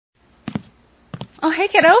Oh, hey,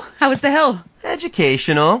 kiddo. How was the hill?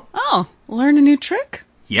 Educational. Oh, learn a new trick?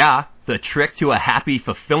 Yeah, the trick to a happy,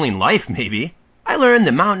 fulfilling life, maybe. I learned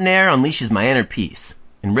that mountain air unleashes my inner peace.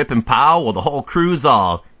 And rip and pow, well, the whole crew's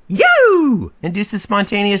all, yoo! Induces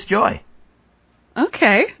spontaneous joy.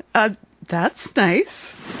 Okay, that's nice.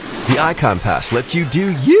 The Icon Pass lets you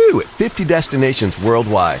do you at 50 destinations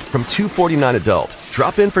worldwide from $249 adult.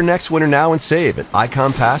 Drop in for next winter now and save at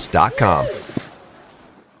iconpass.com.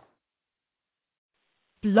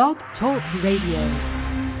 Blog Talk Radio.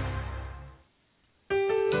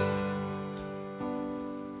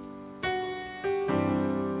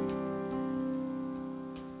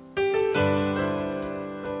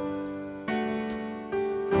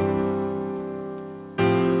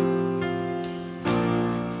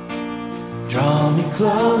 Draw me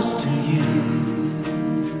close to you.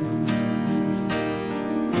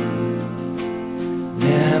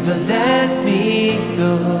 Never let me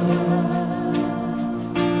go.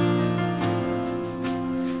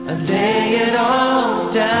 I lay it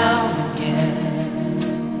all down again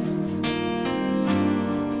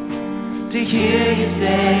to hear you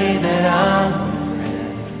say that I'm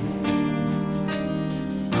afraid.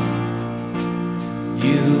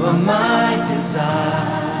 You are my desire.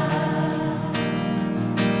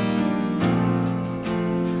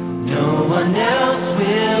 No one else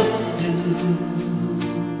will do,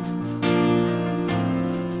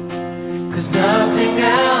 'cause nothing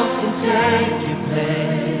else can take your place.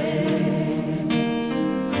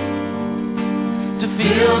 To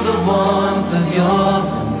feel the warmth of your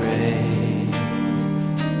embrace,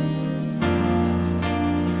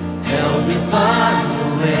 help me find a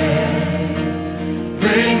way,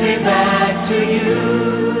 bring me back to you.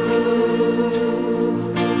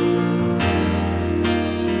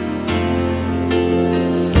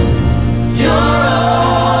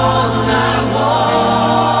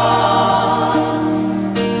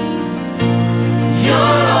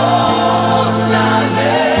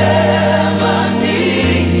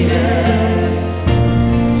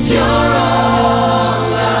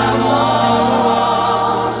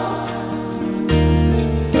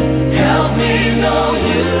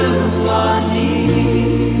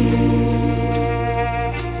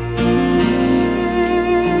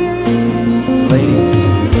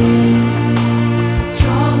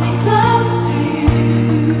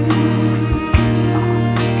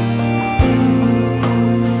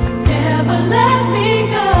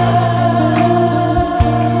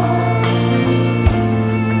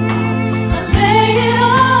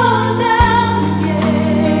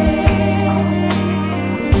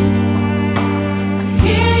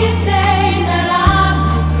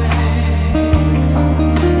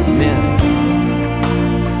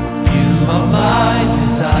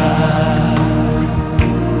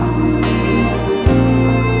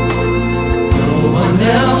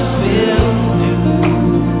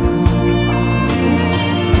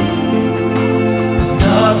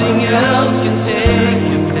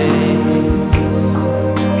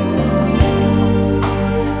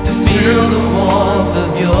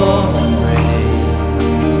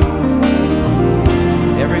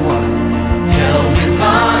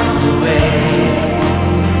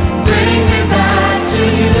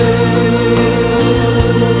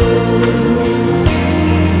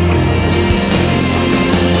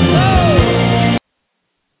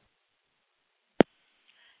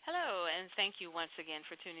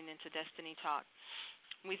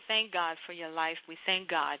 We thank God for your life. We thank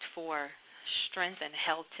God for strength and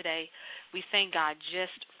health today. We thank God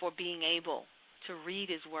just for being able to read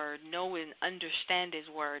His Word, know and understand His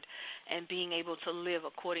Word, and being able to live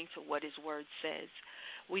according to what His Word says.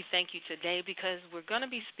 We thank you today because we're going to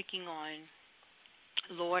be speaking on,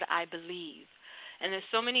 Lord, I believe. And there's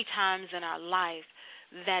so many times in our life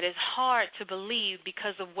that it's hard to believe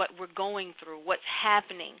because of what we're going through, what's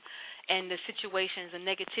happening, and the situations and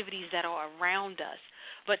negativities that are around us.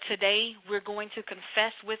 But today we're going to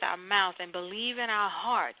confess with our mouth and believe in our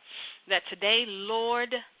heart that today,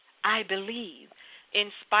 Lord, I believe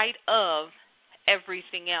in spite of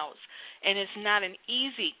everything else. And it's not an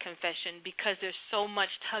easy confession because there's so much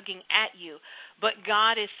tugging at you. But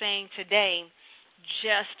God is saying today,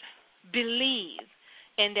 just believe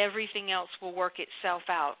and everything else will work itself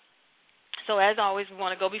out. So as always, we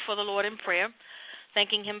want to go before the Lord in prayer,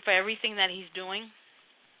 thanking Him for everything that He's doing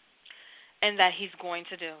and that He's going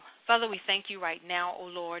to do. Father, we thank you right now, O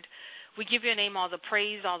Lord. We give your name all the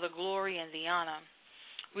praise, all the glory, and the honor.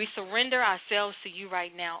 We surrender ourselves to you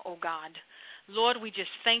right now, O God. Lord, we just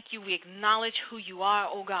thank you. We acknowledge who you are,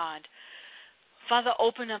 O God. Father,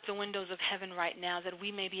 open up the windows of heaven right now that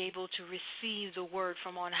we may be able to receive the word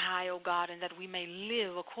from on high, O God, and that we may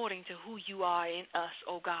live according to who you are in us,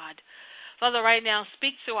 O God. Father, right now,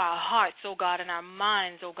 speak to our hearts, O God, and our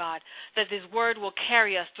minds, O God, that this word will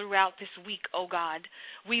carry us throughout this week, O God.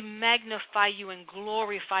 We magnify you and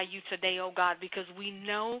glorify you today, O God, because we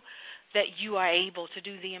know that you are able to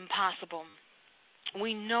do the impossible.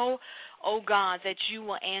 We know, O God, that you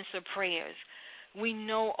will answer prayers. We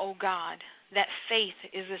know, O God, that faith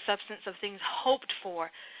is the substance of things hoped for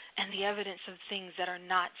and the evidence of things that are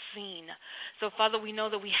not seen. So, Father, we know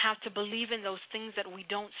that we have to believe in those things that we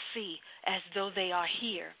don't see as though they are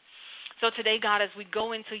here. So today, God, as we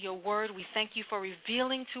go into your word, we thank you for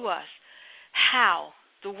revealing to us how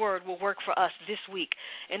the word will work for us this week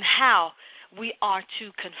and how we are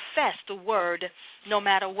to confess the word no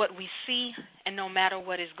matter what we see and no matter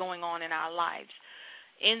what is going on in our lives.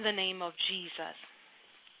 In the name of Jesus.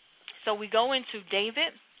 So we go into David,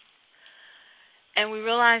 and we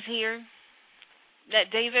realize here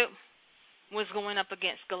that David was going up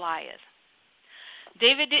against Goliath.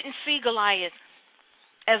 David didn't see Goliath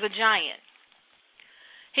as a giant.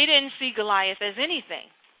 He didn't see Goliath as anything.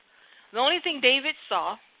 The only thing David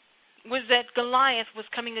saw was that Goliath was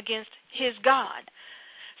coming against his God.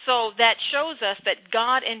 So that shows us that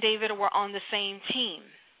God and David were on the same team.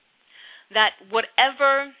 That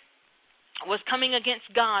whatever was coming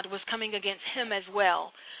against God was coming against him as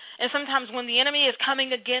well. And sometimes when the enemy is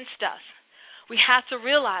coming against us, we have to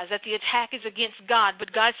realize that the attack is against God,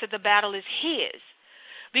 but God said the battle is his.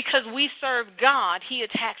 Because we serve God, he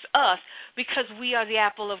attacks us because we are the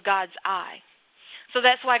apple of God's eye. So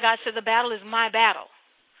that's why God said the battle is my battle,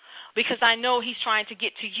 because I know he's trying to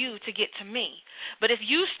get to you to get to me. But if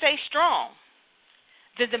you stay strong,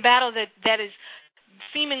 then the battle that is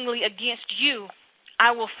seemingly against you,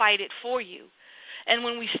 I will fight it for you. And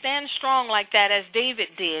when we stand strong like that, as David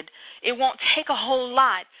did, it won't take a whole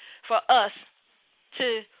lot for us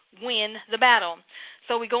to win the battle.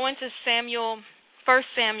 So we go into 1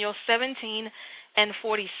 Samuel 17 and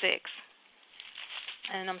 46.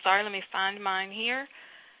 And I'm sorry, let me find mine here.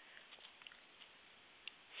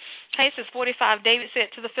 Okay, it says 45, David said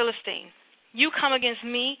to the Philistine, "You come against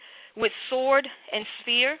me with sword and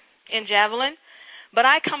spear and javelin, but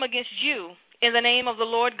I come against you in the name of the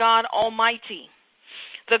Lord God Almighty,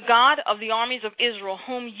 the God of the armies of Israel,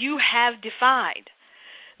 whom you have defied.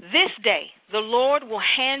 This day the Lord will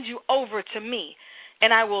hand you over to me,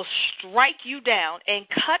 and I will strike you down and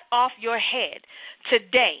cut off your head.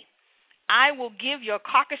 Today I will give your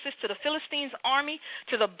carcasses to the Philistines' army,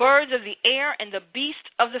 to the birds of the air and the beasts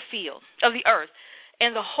of the field, of the earth,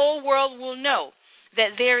 and the whole world will know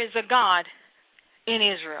that there is a God in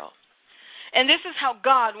Israel." And this is how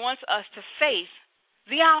God wants us to face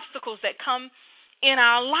the obstacles that come in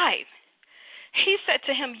our life. He said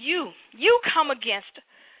to him, you come against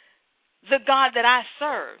the God that I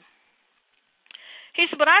serve. He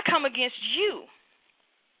said, but I come against you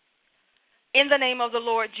in the name of the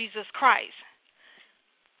Lord Jesus Christ.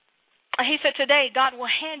 And he said, today God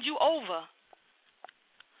will hand you over.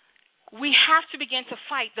 We have to begin to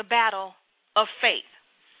fight the battle of faith.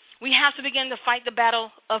 We have to begin to fight the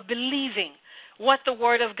battle of believing what the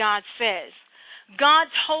Word of God says. God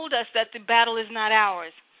told us that the battle is not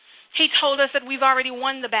ours. He told us that we've already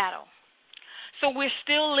won the battle. So we're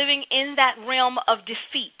still living in that realm of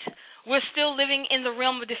defeat. We're still living in the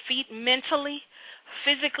realm of defeat mentally,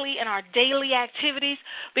 physically, in our daily activities,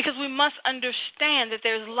 because we must understand that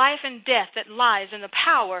there's life and death that lies in the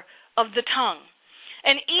power of the tongue.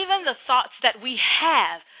 And even the thoughts that we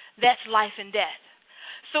have, that's life and death.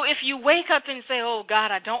 So if you wake up and say, oh, God,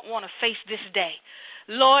 I don't want to face this day.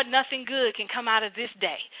 Lord, nothing good can come out of this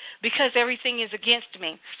day because everything is against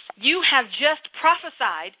me. You have just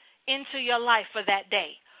prophesied into your life for that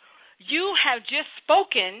day. You have just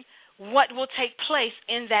spoken what will take place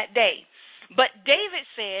in that day. But David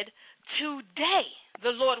said, today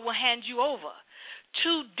the Lord will hand you over.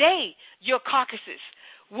 Today your carcasses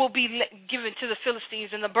will be given to the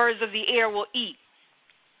Philistines and the birds of the air will eat.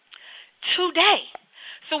 Today.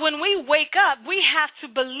 So when we wake up, we have to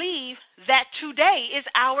believe that today is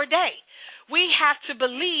our day. We have to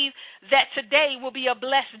believe that today will be a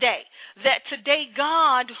blessed day, that today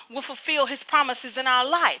God will fulfill his promises in our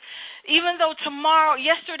life. Even though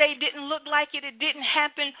yesterday didn't look like it didn't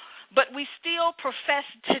happen, but we still profess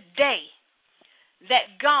today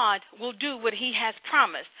that God will do what he has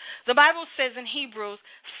promised. The Bible says in Hebrews,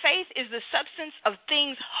 faith is the substance of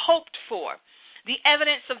things hoped for, the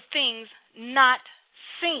evidence of things not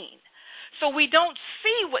seen. So we don't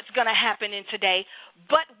see what's going to happen in today,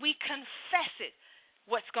 but we confess it,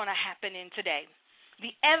 what's going to happen in today.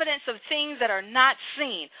 the evidence of things that are not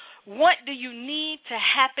seen. What do you need to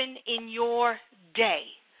happen in your day?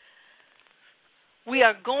 We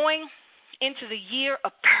are going into the year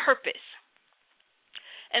of purpose.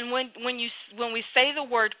 And when we say the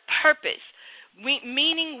word purpose,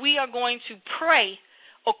 meaning we are going to pray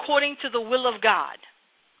according to the will of God.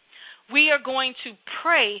 We are going to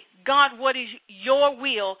pray, God, what is your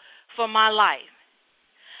will for my life?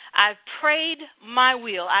 I've prayed my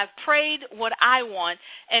will. I've prayed what I want,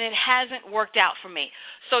 and it hasn't worked out for me.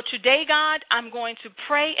 So today, God, I'm going to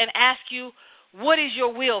pray and ask you, what is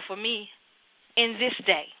your will for me in this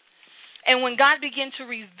day? And when God begins to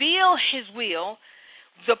reveal his will,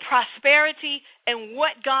 the prosperity and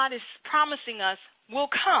what God is promising us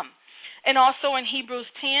will come. And also in Hebrews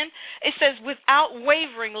 10, it says, without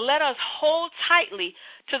wavering, let us hold tightly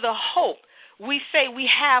to the hope we say we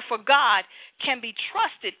have, for God can be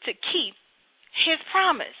trusted to keep his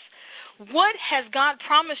promise. What has God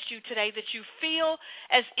promised you today that you feel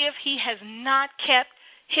as if he has not kept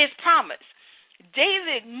his promise?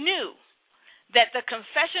 David knew that the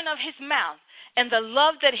confession of his mouth and the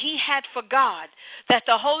love that he had for God, that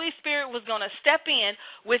the Holy Spirit was going to step in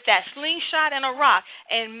with that slingshot and a rock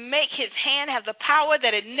and make his hand have the power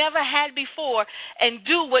that it never had before and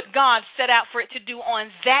do what God set out for it to do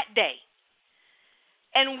on that day.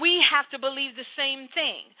 And we have to believe the same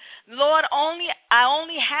thing. Lord, I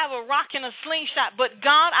only have a rock and a slingshot, but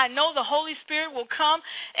God, I know the Holy Spirit will come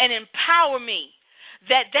and empower me,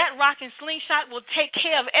 that rock and slingshot will take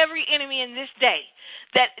care of every enemy in this day,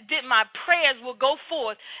 that my prayers will go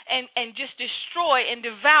forth and just destroy and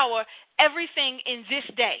devour everything in this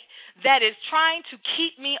day that is trying to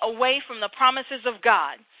keep me away from the promises of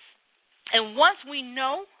God. And once we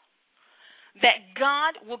know that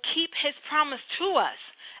God will keep his promise to us,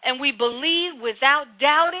 and we believe without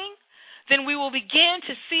doubting, then we will begin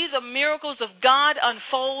to see the miracles of God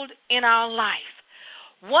unfold in our life.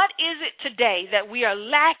 What is it today that we are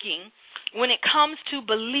lacking when it comes to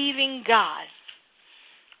believing God?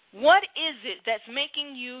 What is it that's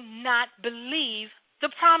making you not believe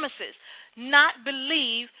the promises, not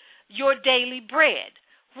believe your daily bread?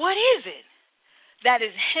 What is it that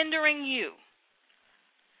is hindering you?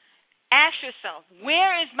 Ask yourself,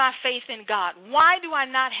 where is my faith in God? Why do I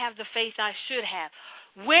not have the faith I should have?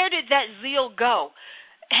 Where did that zeal go?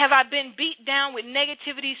 Have I been beat down with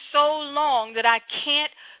negativity so long that I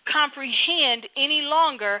can't comprehend any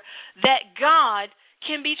longer that God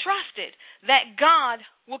can be trusted, that God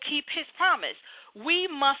will keep his promise?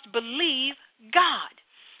 We must believe God.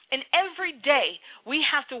 And every day we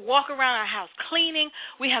have to walk around our house cleaning.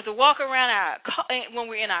 We have to walk around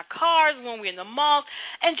when we're in our cars, when we're in the mall,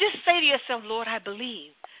 and just say to yourself, Lord, I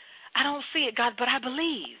believe. I don't see it, God, but I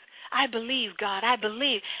believe. I believe, God, I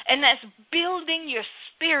believe. And that's building your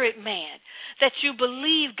spirit, man, that you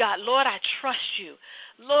believe, God. Lord, I trust you.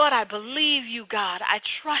 Lord, I believe you, God. I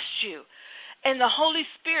trust you. And the Holy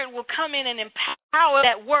Spirit will come in and empower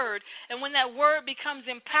that word. And when that word becomes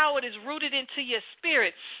empowered, it's rooted into your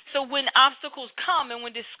spirit. So when obstacles come and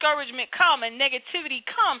when discouragement come and negativity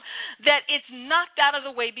come, that it's knocked out of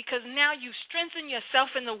the way, because now you strengthen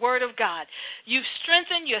yourself in the word of God. You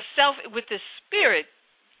strengthen yourself with the spirit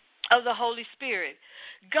of the Holy Spirit.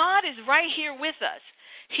 God is right here with us.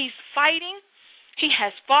 He's fighting. He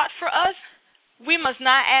has fought for us. We must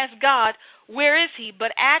not ask God, where is he,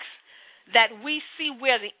 but ask that we see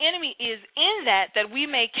where the enemy is in that we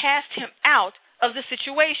may cast him out of the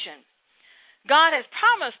situation. God has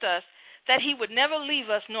promised us that he would never leave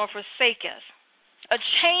us nor forsake us. A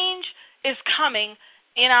change is coming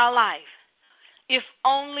in our life if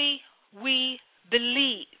only we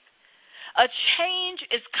believe. A change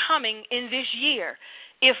is coming in this year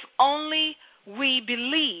if only we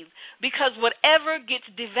believe, because whatever gets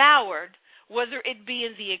devoured, whether it be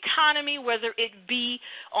in the economy, whether it be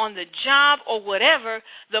on the job or whatever,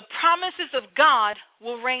 the promises of God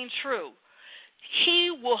will reign true.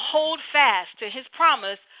 He will hold fast to his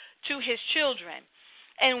promise to his children,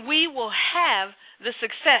 and we will have the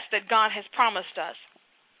success that God has promised us.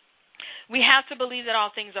 We have to believe that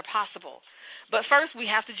all things are possible. But first,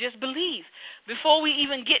 we have to just believe. Before we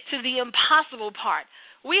even get to the impossible part,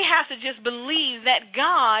 we have to just believe that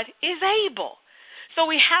God is able. So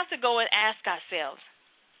we have to go and ask ourselves,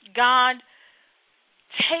 God,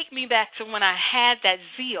 take me back to when I had that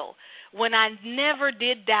zeal, when I never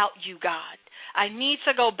did doubt you, God. I need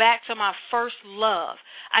to go back to my first love.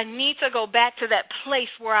 I need to go back to that place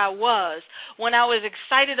where I was when I was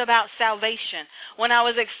excited about salvation, when I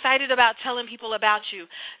was excited about telling people about you,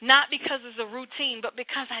 not because it's a routine, but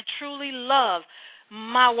because I truly love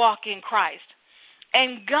my walk in Christ.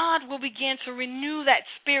 And God will begin to renew that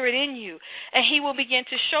spirit in you. And he will begin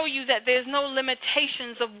to show you that there's no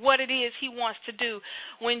limitations of what it is he wants to do.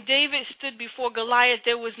 When David stood before Goliath,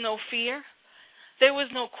 there was no fear. There was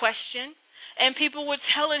no question. And people were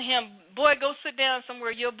telling him, boy, go sit down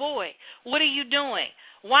somewhere. You're a boy. What are you doing?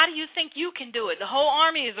 Why do you think you can do it? The whole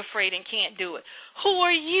army is afraid and can't do it. Who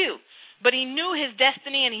are you? But he knew his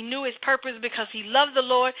destiny and he knew his purpose because he loved the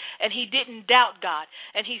Lord and he didn't doubt God.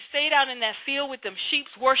 And he stayed out in that field with them sheep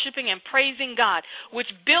worshiping and praising God,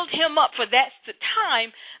 which built him up for that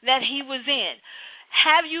time that he was in.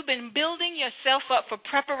 Have you been building yourself up for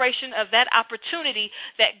preparation of that opportunity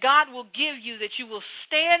that God will give you, that you will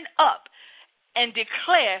stand up and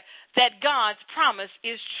declare that God's promise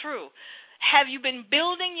is true? Have you been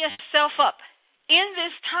building yourself up in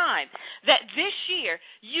this time that this year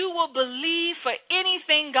you will believe for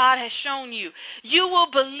anything God has shown you? You will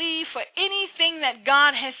believe for anything that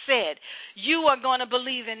God has said. You are going to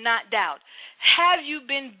believe and not doubt. Have you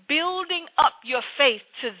been building up your faith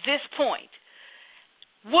to this point?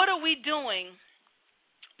 What are we doing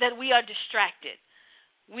that we are distracted?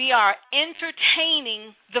 We are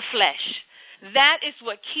entertaining the flesh. That is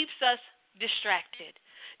what keeps us distracted.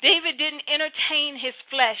 David didn't entertain his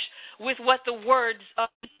flesh with what the words of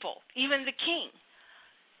people, even the king.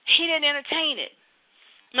 He didn't entertain it.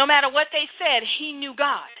 No matter what they said, he knew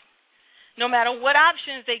God. No matter what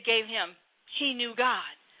options they gave him, he knew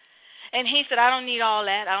God. And he said, I don't need all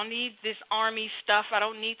that. I don't need this army stuff. I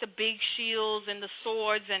don't need the big shields and the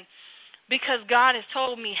swords, and because God has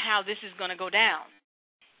told me how this is going to go down.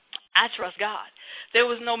 I trust God. There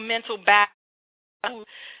was no mental battle.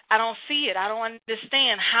 I don't see it. I don't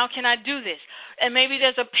understand. How can I do this? And maybe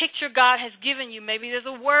there's a picture God has given you. Maybe there's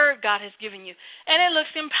a word God has given you. And it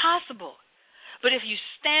looks impossible. But if you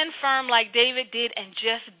stand firm like David did and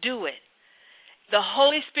just do it, the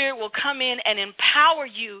Holy Spirit will come in and empower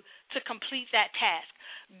you to complete that task.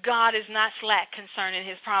 God is not slack concerning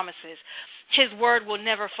his promises. His word will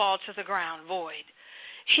never fall to the ground void.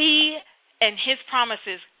 He and his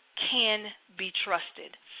promises can be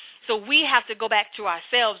trusted. So we have to go back to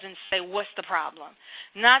ourselves and say, what's the problem?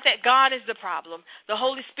 Not that God is the problem. The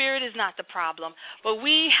Holy Spirit is not the problem. But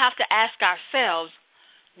we have to ask ourselves,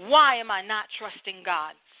 why am I not trusting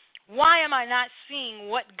God? Why am I not seeing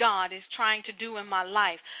what God is trying to do in my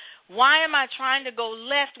life? Why am I trying to go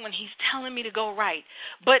left when he's telling me to go right?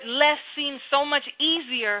 But left seems so much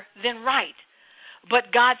easier than right.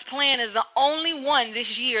 But God's plan is the only one this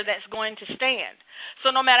year that's going to stand.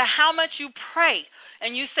 So no matter how much you pray,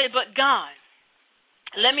 and you say, but God,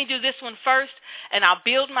 let me do this one first, and I'll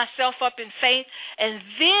build myself up in faith, and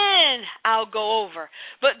then I'll go over.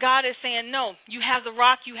 But God is saying, no, you have the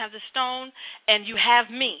rock, you have the stone, and you have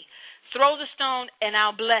me. Throw the stone, and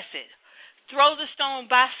I'll bless it. Throw the stone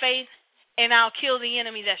by faith, and I'll kill the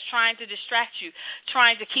enemy that's trying to distract you,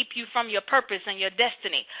 trying to keep you from your purpose and your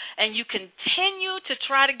destiny. And you continue to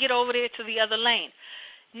try to get over there to the other lane.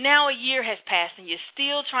 Now a year has passed and you're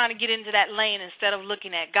still trying to get into that lane instead of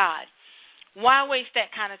looking at God. Why waste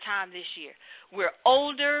that kind of time this year? We're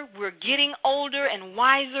older, we're getting older and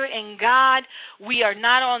wiser in God. We are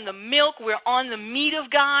not on the milk, we're on the meat of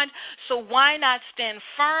God. So why not stand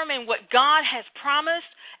firm in what God has promised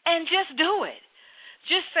and just do it?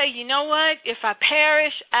 Just say, you know what, if I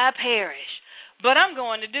perish, I perish. But I'm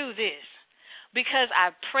going to do this. Because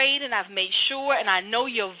I've prayed and I've made sure and I know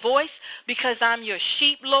your voice because I'm your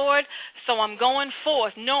sheep, Lord. So I'm going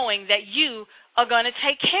forth knowing that you are going to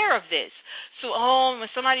take care of this. So, when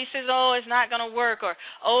somebody says, it's not going to work,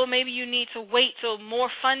 or, maybe you need to wait till more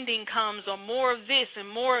funding comes or more of this and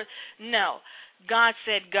more. No. God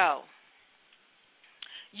said go.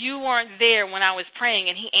 You weren't there when I was praying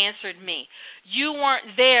and he answered me. You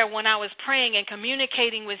weren't there when I was praying and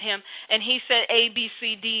communicating with him and he said A, B,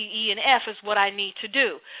 C, D, E, and F is what I need to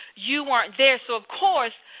do. You weren't there, so of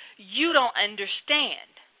course you don't understand.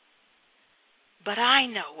 But I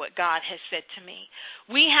know what God has said to me.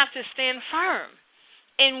 We have to stand firm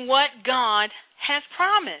in what God has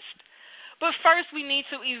promised. But first we need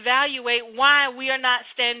to evaluate why we are not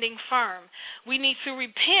standing firm. We need to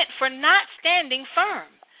repent for not standing firm.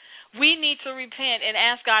 We need to repent and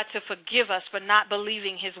ask God to forgive us for not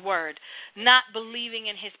believing his word, not believing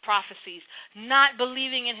in his prophecies, not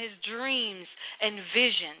believing in his dreams and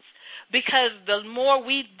visions. Because the more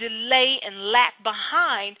we delay and lag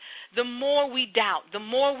behind, the more we doubt, the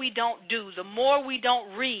more we don't do, the more we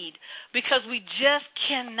don't read, because we just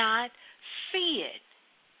cannot see it.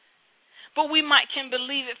 But we can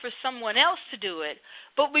believe it for someone else to do it,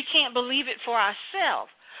 but we can't believe it for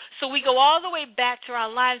ourselves. So we go all the way back to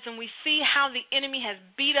our lives and we see how the enemy has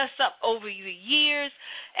beat us up over the years,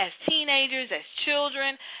 as teenagers, as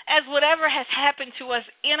children, as whatever has happened to us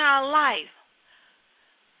in our life.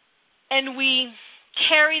 And we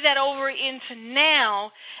carry that over into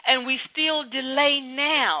now, and we still delay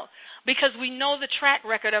now because we know the track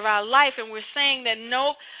record of our life, and we're saying that,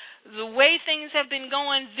 nope, the way things have been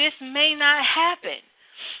going, this may not happen.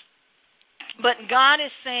 But God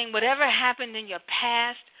is saying whatever happened in your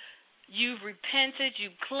past, you've repented,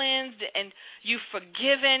 you've cleansed, and you've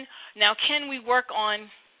forgiven. Now can we work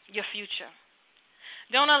on your future?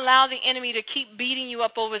 Don't allow the enemy to keep beating you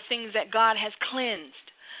up over things that God has cleansed.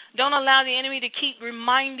 Don't allow the enemy to keep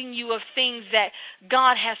reminding you of things that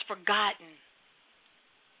God has forgotten.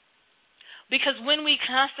 Because when we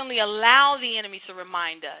constantly allow the enemy to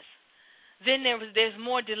remind us, then there's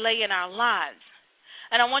more delay in our lives.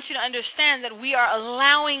 And I want you to understand that we are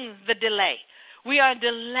allowing the delay. We are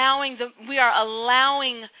allowing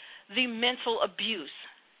the mental abuse.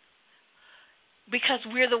 Because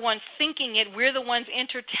we're the ones thinking it, we're the ones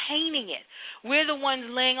entertaining it. We're the ones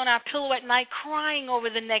laying on our pillow at night crying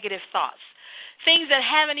over the negative thoughts. Things that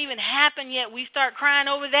haven't even happened yet, we start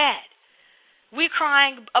crying over that. We're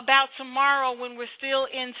crying about tomorrow when we're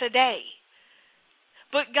still in today.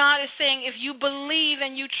 But God is saying, if you believe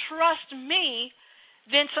and you trust me,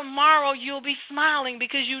 then tomorrow you'll be smiling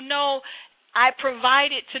because you know I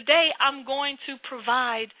provided today, I'm going to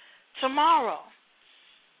provide tomorrow.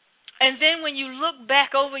 And then when you look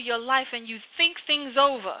back over your life and you think things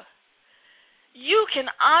over, you can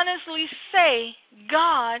honestly say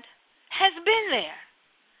God has been there.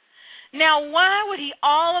 Now, why would he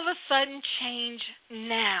all of a sudden change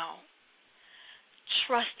now?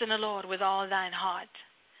 Trust in the Lord with all thine heart.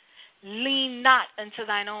 Lean not unto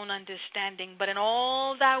thine own understanding, but in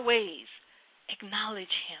all thy ways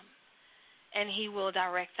acknowledge him, and he will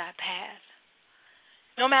direct thy path.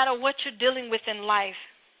 No matter what you're dealing with in life,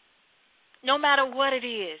 no matter what it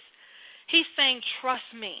is, he's saying, trust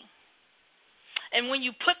me. And when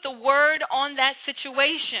you put the word on that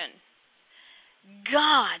situation,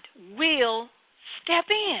 God will step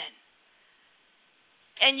in.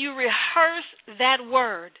 And you rehearse that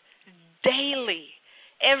word daily,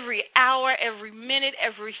 every hour, every minute,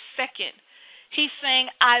 every second. He's saying,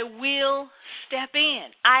 I will step in.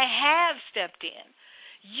 I have stepped in.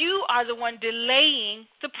 You are the one delaying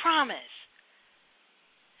the promise.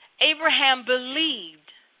 Abraham believed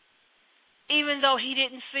even though he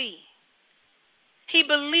didn't see. He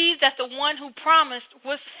believed that the one who promised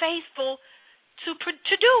was faithful to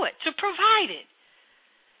do it, to provide it.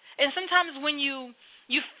 And sometimes when you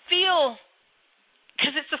feel,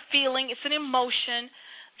 because it's a feeling, it's an emotion,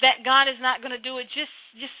 that God is not going to do it,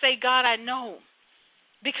 just say, God, I know,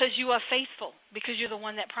 because you are faithful, because you're the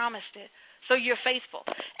one that promised it. So you're faithful,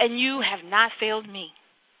 and you have not failed me,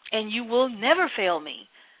 and you will never fail me.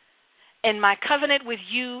 And my covenant with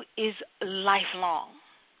you is lifelong.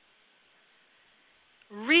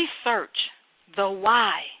 Research the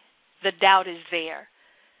why the doubt is there.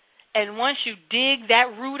 And once you dig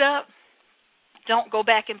that root up, don't go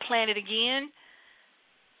back and plant it again.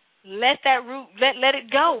 Let that root, let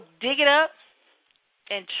it go. Dig it up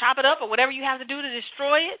and chop it up or whatever you have to do to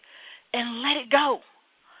destroy it, and let it go.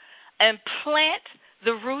 And plant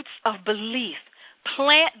the roots of belief.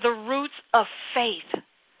 Plant the roots of faith.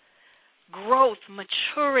 Growth,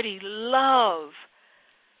 maturity, love.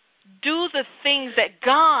 Do the things that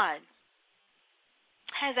God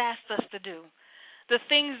has asked us to do. The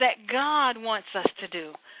things that God wants us to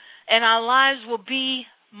do. And our lives will be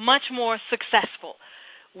much more successful.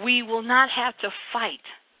 We will not have to fight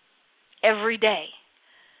every day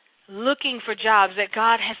looking for jobs that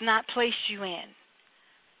God has not placed you in.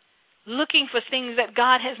 Looking for things that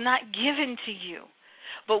God has not given to you.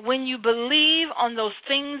 But when you believe on those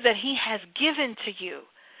things that he has given to you,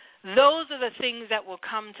 those are the things that will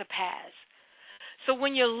come to pass. So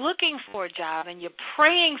when you're looking for a job and you're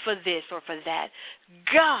praying for this or for that,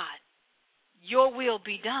 God, your will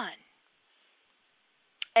be done.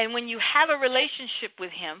 And when you have a relationship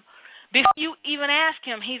with him, before you even ask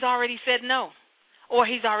him, he's already said no, or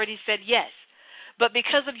he's already said yes. But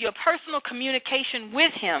because of your personal communication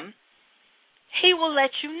with him, he will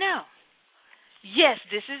let you know. Yes,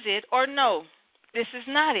 this is it, or no, this is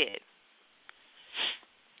not it.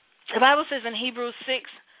 The Bible says in Hebrews 6,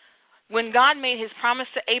 when God made his promise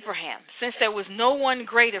to Abraham, since there was no one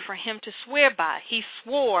greater for him to swear by, he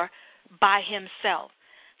swore by himself,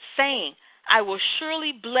 saying, I will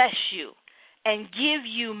surely bless you and give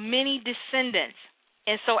you many descendants.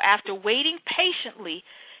 And so after waiting patiently,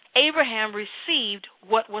 Abraham received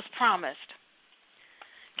what was promised.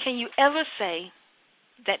 Can you ever say,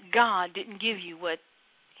 that God didn't give you what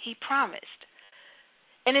he promised?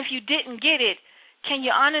 And if you didn't get it, can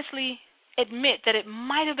you honestly admit that it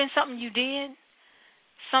might have been something you did?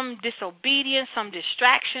 Some disobedience, some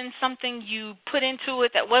distraction, something you put into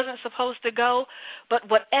it that wasn't supposed to go. But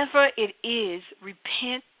whatever it is,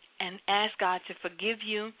 repent and ask God to forgive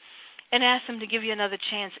you and ask him to give you another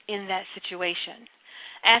chance in that situation.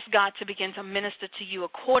 Ask God to begin to minister to you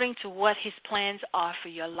according to what his plans are for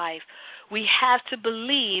your life. We have to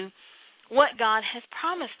believe what God has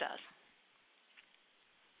promised us.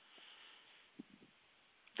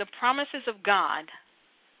 The promises of God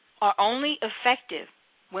are only effective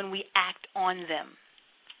when we act on them.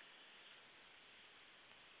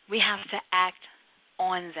 We have to act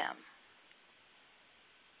on them.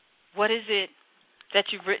 What is it that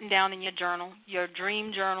you've written down in your journal, your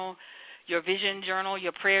dream journal, your vision journal,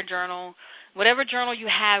 your prayer journal, whatever journal you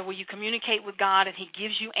have where you communicate with God and he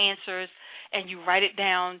gives you answers and you write it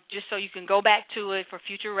down just so you can go back to it for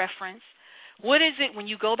future reference? What is it when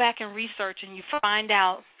you go back and research and you find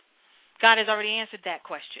out God has already answered that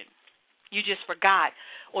question? You just forgot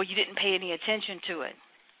or you didn't pay any attention to it.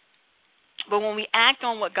 But when we act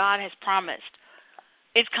on what God has promised,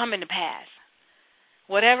 it's coming to pass.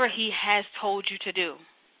 Whatever he has told you to do,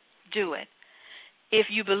 do it. If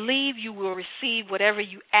you believe, you will receive whatever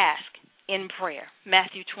you ask in prayer.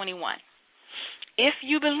 Matthew 21. If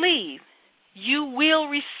you believe, you will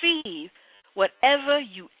receive whatever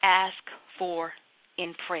you ask for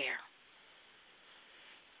in prayer.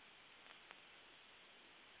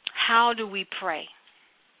 How do we pray?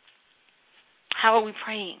 How are we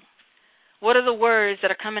praying? What are the words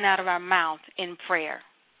that are coming out of our mouth in prayer?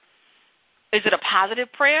 Is it a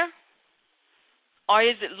positive prayer? Or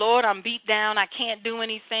is it, Lord, I'm beat down, I can't do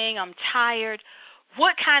anything, I'm tired?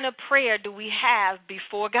 What kind of prayer do we have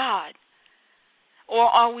before God? Or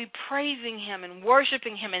are we praising him and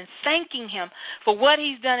worshiping him and thanking him for what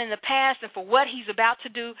he's done in the past and for what he's about to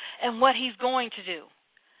do and what he's going to do?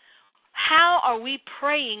 How are we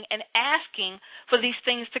praying and asking for these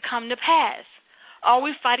things to come to pass? Are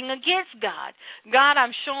we fighting against God? God,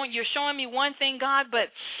 you're showing me one thing, God,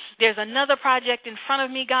 but there's another project in front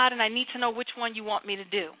of me, God, and I need to know which one you want me to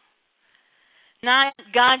do. Now,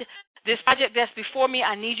 God, this project that's before me,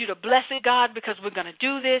 I need you to bless it, God, because we're going to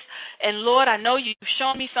do this. And, Lord, I know you've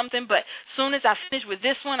shown me something, but as soon as I finish with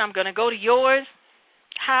this one, I'm going to go to yours.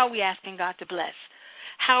 How are we asking God to bless?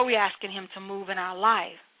 How are we asking him to move in our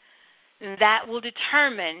life? And that will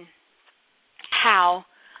determine how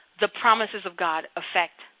the promises of God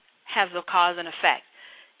have the cause and effect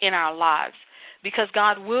in our lives. Because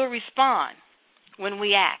God will respond when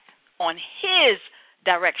we act on his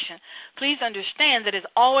direction. Please understand that it's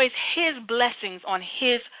always his blessings on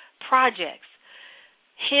his projects.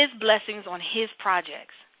 His blessings on his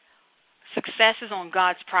projects. Success is on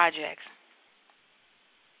God's projects.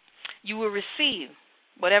 You will receive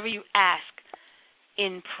whatever you ask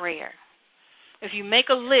in prayer. If you make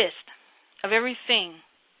a list of everything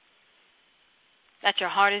that your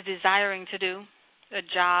heart is desiring to do, a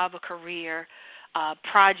job, a career,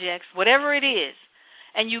 projects, whatever it is,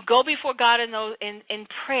 and you go before God in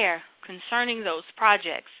prayer concerning those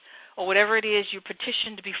projects or whatever it is you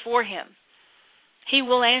petitioned before him, he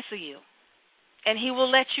will answer you, and he will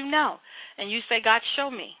let you know. And you say, God, show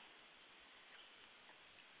me.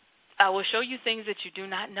 I will show you things that you do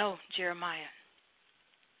not know, Jeremiah.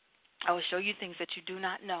 I will show you things that you do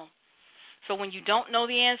not know. So when you don't know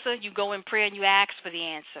the answer, you go in prayer and you ask for the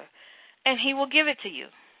answer, and he will give it to you.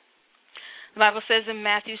 The Bible says in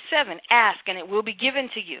Matthew 7, ask and it will be given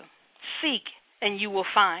to you. Seek and you will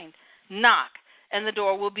find. Knock and the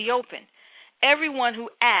door will be open. Everyone who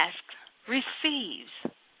asks receives.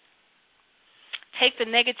 Take the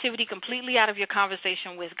negativity completely out of your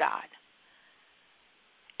conversation with God.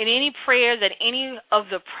 In any prayer that any of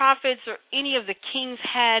the prophets or any of the kings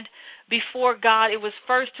had before God, it was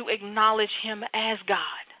first to acknowledge him as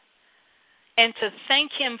God and to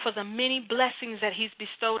thank him for the many blessings that he's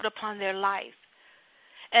bestowed upon their life.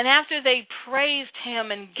 And after they praised him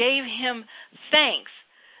and gave him thanks,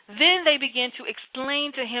 then they began to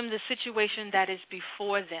explain to him the situation that is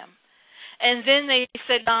before them. And then they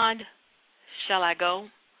said, God, shall I go?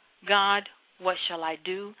 God, what shall I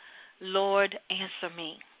do? Lord, answer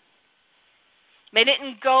me. They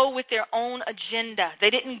didn't go with their own agenda. They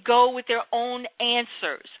didn't go with their own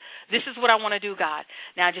answers. This is what I want to do, God.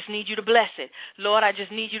 Now I just need you to bless it. Lord, I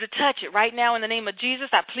just need you to touch it. Right now in the name of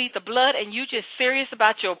Jesus, I plead the blood, and you just serious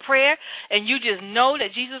about your prayer, and you just know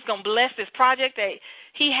that Jesus is going to bless this project that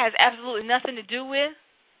he has absolutely nothing to do with.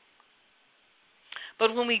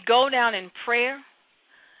 But when we go down in prayer,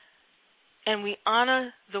 And we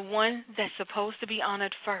honor the one that's supposed to be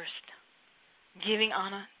honored first, giving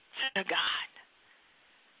honor to God.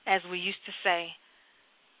 As we used to say,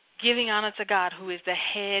 giving honor to God, who is the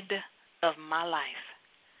head of my life.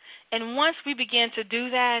 And once we begin to do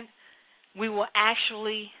that, we will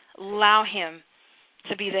actually allow him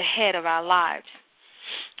to be the head of our lives.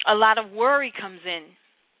 A lot of worry comes in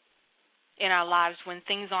our lives when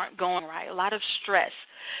things aren't going right, a lot of stress.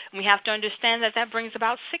 And we have to understand that that brings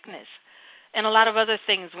about sickness and a lot of other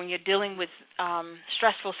things when you're dealing with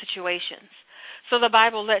stressful situations. So the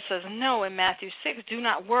Bible lets us know in Matthew 6, do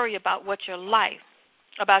not worry about your life,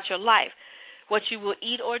 what you will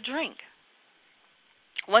eat or drink.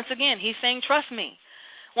 Once again, he's saying, trust me.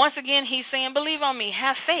 Once again, he's saying, believe on me,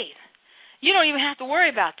 have faith. You don't even have to worry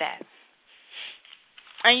about that.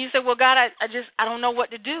 And you say, well, God, I don't know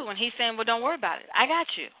what to do. And he's saying, well, don't worry about it. I got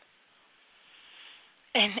you.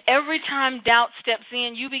 And every time doubt steps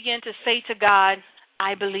in, you begin to say to God,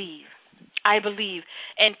 I believe. I believe.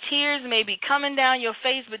 And tears may be coming down your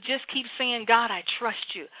face, but just keep saying, God, I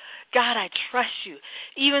trust you. God, I trust you.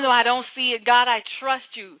 Even though I don't see it, God, I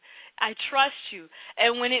trust you. I trust you.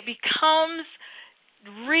 And when it becomes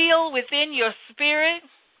real within your spirit,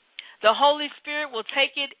 the Holy Spirit will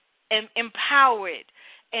take it and empower it,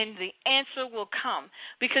 and the answer will come.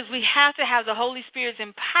 Because we have to have the Holy Spirit's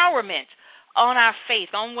empowerment on our faith,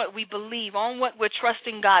 on what we believe, on what we're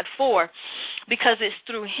trusting God for, because it's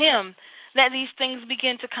through him that these things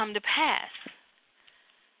begin to come to pass.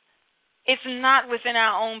 It's not within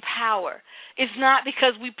our own power. It's not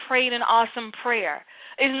because we prayed an awesome prayer.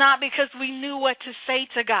 It's not because we knew what to say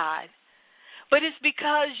to God. But it's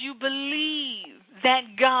because you believe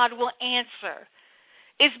that God will answer.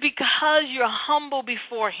 It's because you're humble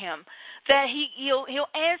before him that he'll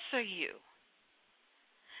answer you.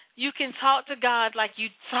 You can talk to God like you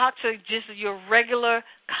talk to just your regular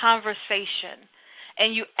conversation,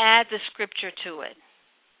 and you add the scripture to it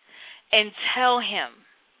and tell him,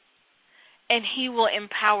 and he will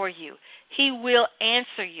empower you. He will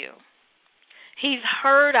answer you. He's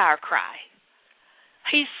heard our cry.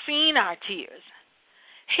 He's seen our tears.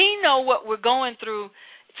 He knows what we're going through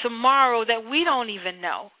tomorrow that we don't even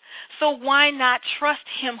know. So why not trust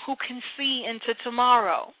him who can see into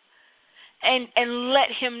tomorrow? And let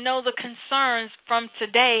him know the concerns from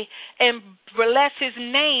today and bless his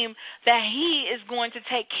name that he is going to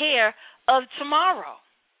take care of tomorrow.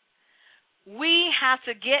 We have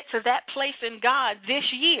to get to that place in God this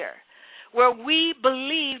year where we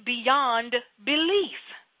believe beyond belief.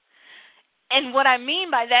 And what I mean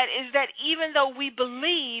by that is that even though we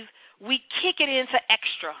believe, we kick it into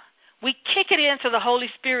extra. We kick it into the Holy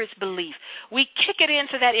Spirit's belief. We kick it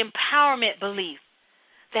into that empowerment belief.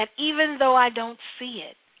 That even though I don't see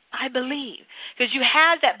it, I believe. Because you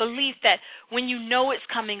have that belief that when you know it's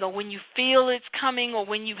coming or when you feel it's coming or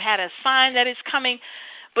when you've had a sign that it's coming,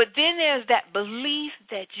 but then there's that belief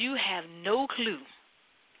that you have no clue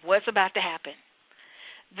what's about to happen.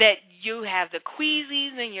 That you have the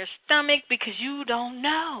queasies in your stomach because you don't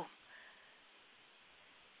know.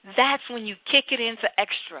 That's when you kick it into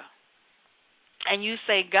extra. And you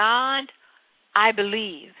say, God, I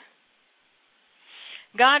believe.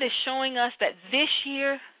 God is showing us that this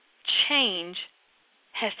year change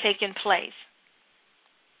has taken place.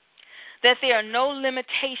 That there are no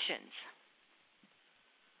limitations.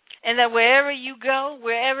 And that wherever you go,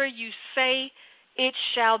 wherever you say, it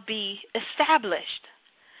shall be established.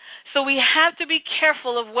 So we have to be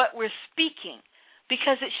careful of what we're speaking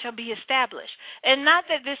because it shall be established. And not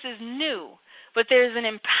that this is new, but there's an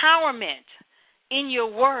empowerment in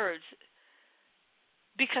your words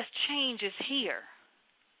because change is here.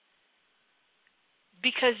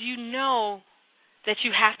 Because you know that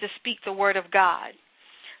you have to speak the word of God.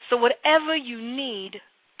 So whatever you need,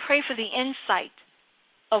 pray for the insight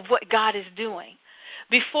of what God is doing.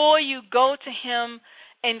 Before you go to him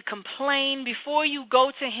and complain, before you go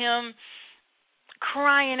to him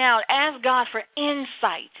crying out, ask God for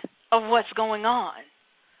insight of what's going on.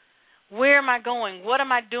 Where am I going? What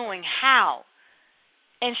am I doing? How?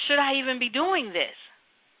 And should I even be doing this?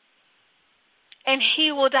 And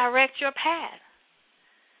he will direct your path.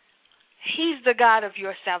 He's the God of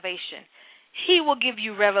your salvation. He will give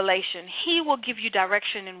you revelation. He will give you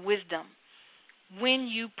direction and wisdom when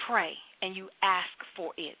you pray and you ask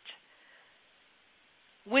for it.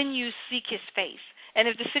 When you seek his face. And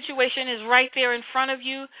if the situation is right there in front of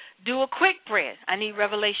you, do a quick prayer. I need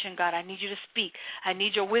revelation, God. I need you to speak. I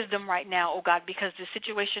need your wisdom right now, oh God, because the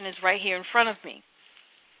situation is right here in front of me.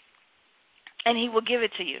 And he will give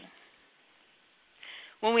it to you.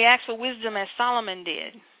 When we ask for wisdom as Solomon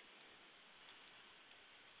did,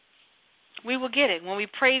 We will get it. When we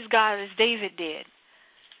praise God as David did,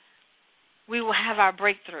 we will have our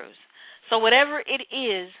breakthroughs. So whatever it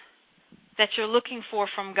is that you're looking for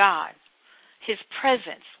from God, His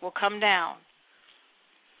presence will come down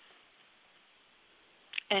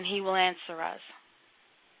and He will answer us.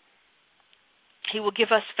 He will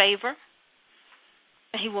give us favor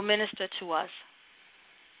and He will minister to us.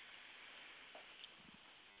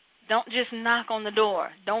 Don't just knock on the door.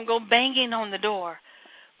 Don't go banging on the door,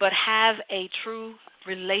 but have a true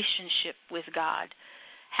relationship with God.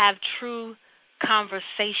 Have true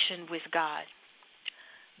conversation with God.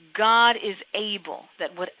 God is able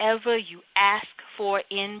that whatever you ask for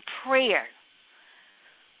in prayer,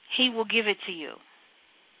 He will give it to you.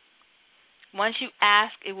 Once you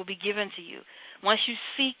ask, it will be given to you. Once you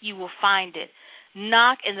seek, you will find it.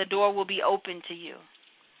 Knock and the door will be open to you.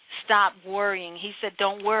 Stop worrying. He said,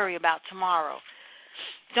 don't worry about tomorrow.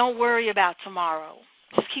 Don't worry about tomorrow.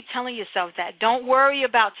 Just keep telling yourself that. Don't worry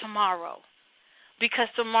about tomorrow, because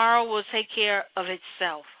tomorrow will take care of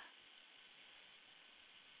itself.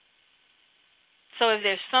 So if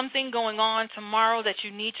there's something going on tomorrow that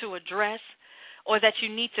you need to address or that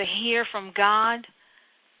you need to hear from God,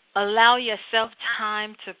 allow yourself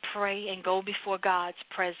time to pray and go before God's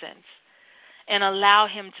presence and allow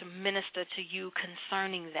Him to minister to you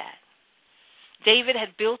concerning that. David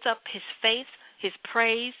had built up his faith, his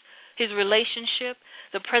praise, his relationship.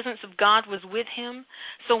 The presence of God was with him.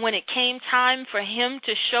 So when it came time for him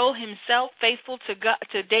to show himself faithful to God,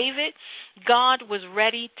 to David, God was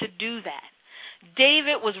ready to do that.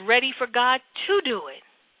 David was ready for God to do it.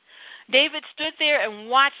 David stood there and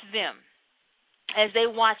watched them as they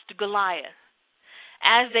watched Goliath,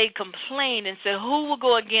 as they complained and said, who will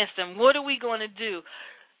go against him? What are we going to do?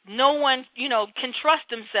 No one, can trust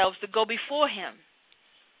themselves to go before him.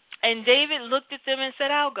 And David looked at them and said,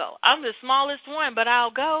 I'll go. I'm the smallest one, but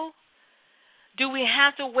I'll go. Do we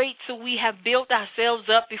have to wait till we have built ourselves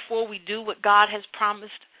up before we do what God has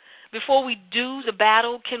promised? Before we do the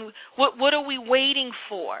battle, what are we waiting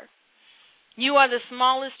for? You are the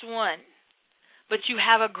smallest one, but you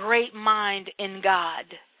have a great mind in God.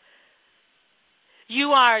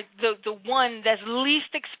 You are the one that's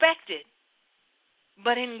least expected,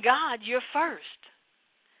 but in God, you're first.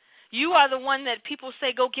 You are the one that people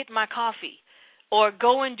say, go get my coffee, or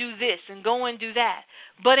go and do this and go and do that.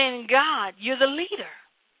 But in God, you're the leader.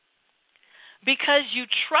 Because you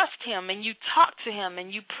trust Him and you talk to Him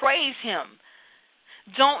and you praise Him.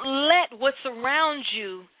 Don't let what's around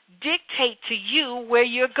you dictate to you where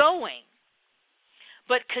you're going.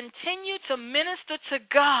 But continue to minister to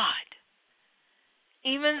God,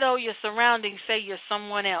 even though your surroundings say you're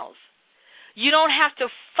someone else. You don't have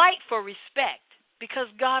to fight for respect, because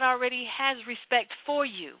God already has respect for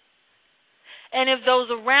you. And if those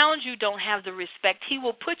around you don't have the respect, He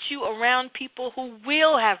will put you around people who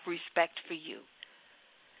will have respect for you.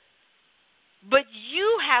 But you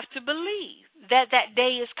have to believe that that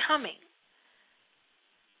day is coming.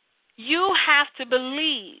 You have to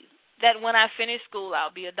believe that when I finish school,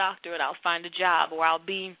 I'll be a doctor and I'll find a job, or I'll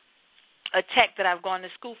be a tech that I've gone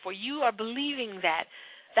to school for. You are believing that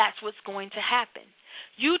that's what's going to happen.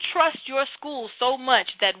 You trust your school so much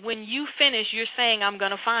that when you finish, you're saying, I'm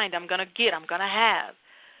going to find, I'm going to get, I'm going to have.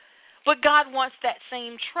 But God wants that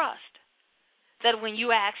same trust, that when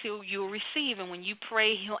you ask, you'll receive, and when you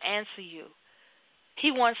pray, He'll answer you.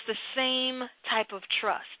 He wants the same type of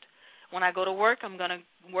trust. When I go to work, I'm going to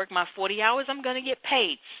work my 40 hours, I'm going to get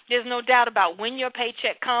paid. There's no doubt about when your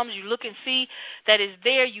paycheck comes, you look and see that it's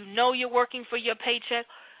there, you know you're working for your paycheck.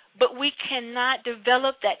 But we cannot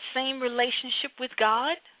develop that same relationship with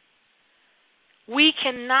God. We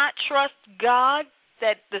cannot trust God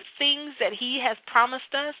that the things that He has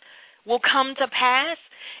promised us will come to pass,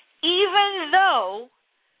 even though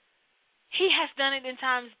He has done it in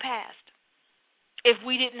times past. If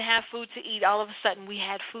we didn't have food to eat, all of a sudden we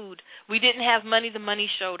had food. We didn't have money, the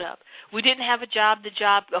money showed up. We didn't have a job,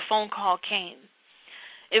 a phone call came.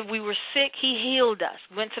 If we were sick, He healed us.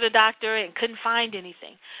 Went to the doctor and couldn't find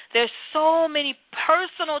anything. There's so many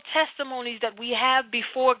personal testimonies that we have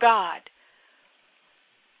before God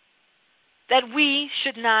that we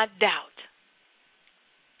should not doubt.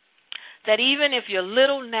 That even if you're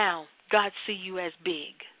little now, God see you as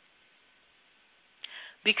big.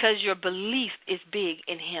 Because your belief is big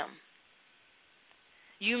in Him.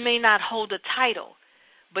 You may not hold a title,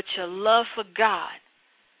 but your love for God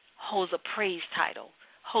holds a praise title,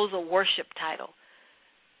 holds a worship title.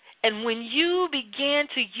 And when you begin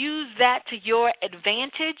to use that to your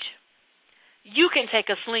advantage, you can take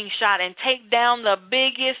a slingshot and take down the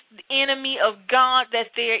biggest enemy of God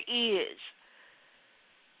that there is.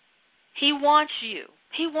 He wants you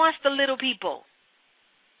He wants the little people.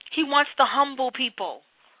 He wants the humble people.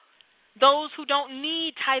 Those who don't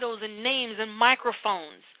need titles and names and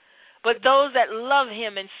microphones, but those that love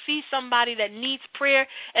him and see somebody that needs prayer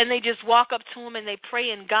and they just walk up to him and they pray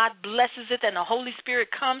and God blesses it and the Holy Spirit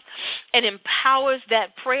comes and empowers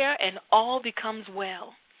that prayer and all becomes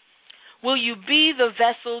well. Will you be the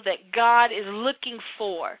vessel that God is looking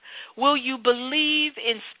for? Will you believe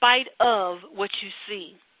in spite of what you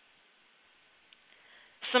see?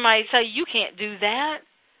 Somebody tell you can't do that.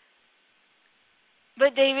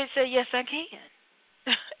 But David said, yes, I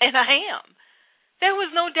can. And I am. There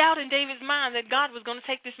was no doubt in David's mind that God was going to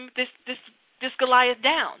take this Goliath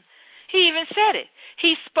down. He even said it.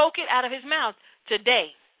 He spoke it out of his mouth.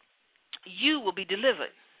 Today, you will be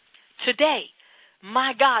delivered. Today,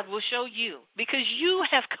 my God will show you, because you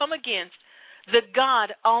have come against the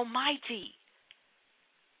God Almighty.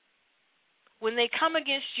 When they come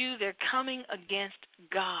against you, they're coming against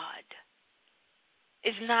God.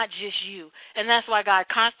 It's not just you. And that's why God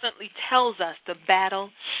constantly tells us the battle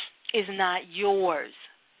is not yours.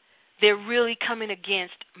 They're really coming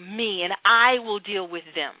against me, and I will deal with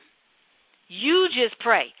them. You just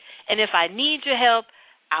pray. And if I need your help,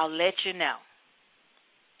 I'll let you know.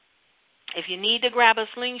 If you need to grab a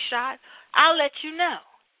slingshot, I'll let you know.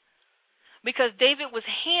 Because David was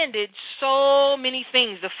handed so many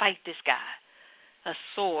things to fight this guy. A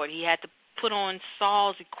sword. He had to put on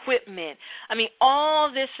Saul's equipment. I mean, all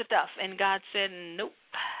this stuff. And God said, nope,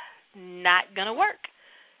 not going to work.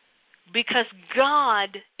 Because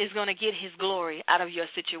God is going to get his glory out of your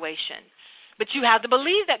situation. But you have to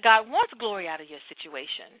believe that God wants glory out of your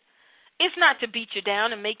situation. It's not to beat you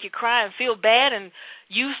down and make you cry and feel bad and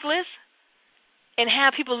useless and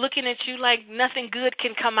have people looking at you like nothing good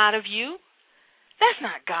can come out of you. That's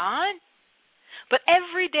not God. But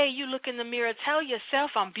every day you look in the mirror, tell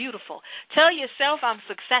yourself I'm beautiful. Tell yourself I'm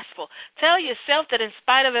successful. Tell yourself that in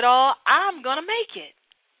spite of it all, I'm going to make it.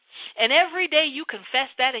 And every day you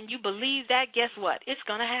confess that and you believe that, guess what? It's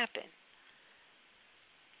going to happen.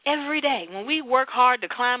 Every day. When we work hard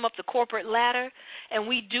to climb up the corporate ladder and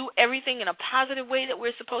we do everything in a positive way that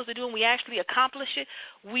we're supposed to do and we actually accomplish it,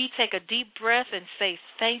 we take a deep breath and say,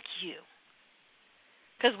 thank you.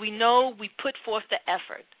 Because we know we put forth the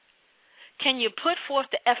effort. Can you put forth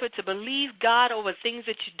the effort to believe God over things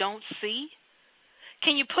that you don't see?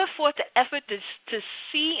 Can you put forth the effort to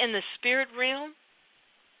see in the spirit realm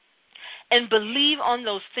and believe on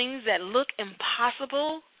those things that look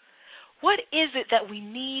impossible? What is it that we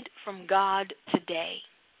need from God today?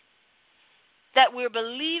 That we're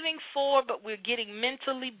believing for, but we're getting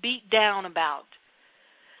mentally beat down about?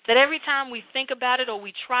 That every time we think about it or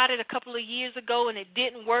we tried it a couple of years ago and it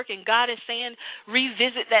didn't work and God is saying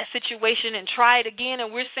revisit that situation and try it again, and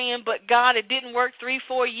we're saying, but God, it didn't work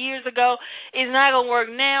 3-4 years ago. It's not going to work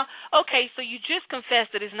now. Okay, so you just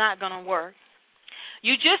confessed that it's not going to work.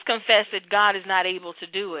 You just confessed that God is not able to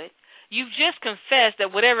do it. You've just confessed that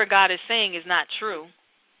whatever God is saying is not true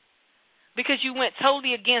because you went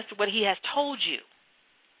totally against what he has told you.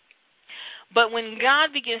 But when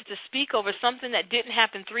God begins to speak over something that didn't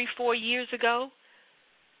happen 3-4 years ago,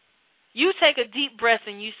 you take a deep breath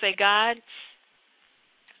and you say, God,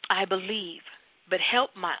 I believe, but help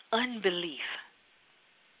my unbelief.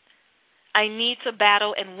 I need to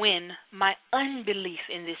battle and win my unbelief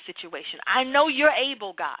in this situation. I know you're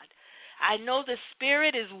able, God. I know the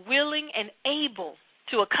Spirit is willing and able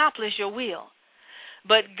to accomplish your will.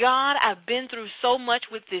 But, God, I've been through so much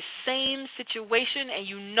with this same situation, and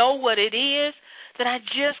you know what it is, that I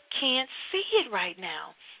just can't see it right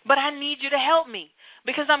now. But I need you to help me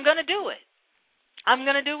because I'm going to do it. I'm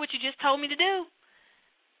going to do what you just told me to do.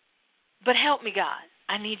 But help me, God.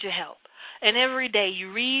 I need your help. And every day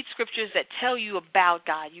you read scriptures that tell you about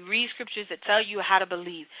God. You read scriptures that tell you how to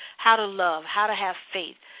believe, how to love, how to have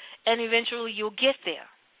faith. And eventually you'll get there.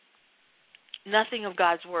 Nothing of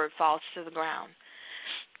God's word falls to the ground.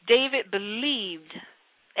 David believed.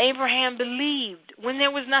 Abraham believed when there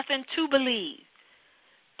was nothing to believe.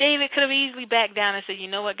 David could have easily backed down and said, you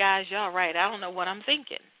know what, guys, y'all right. I don't know what I'm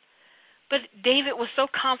thinking. But David was so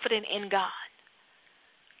confident in God.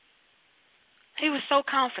 He was so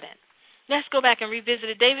confident. Let's go back and revisit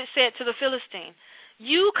it. David said to the Philistine,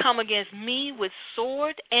 you come against me with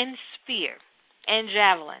sword and spear and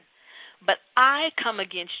javelin, but I come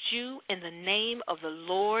against you in the name of the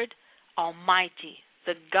Lord Almighty,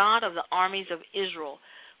 the God of the armies of Israel,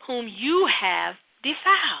 whom you have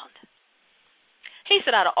defiled. He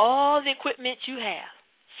said, out of all the equipment you have,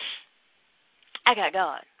 I got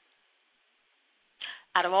God.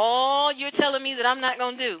 Out of all you're telling me that I'm not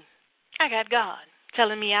going to do, I got God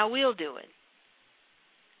telling me I will do it.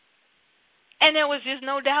 And there was just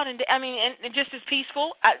no doubt. And just as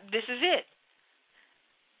peaceful, this is it.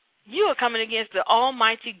 You are coming against the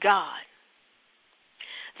Almighty God.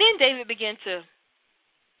 Then David began to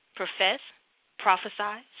profess,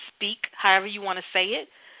 prophesy, speak, however you want to say it.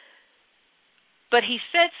 But he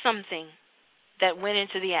said something that went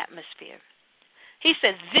into the atmosphere. He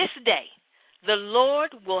said, this day the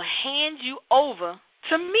Lord will hand you over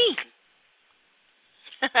to me.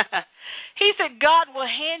 He said, God will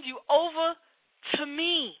hand you over to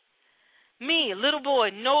me. Me, a little boy,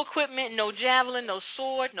 no equipment, no javelin, no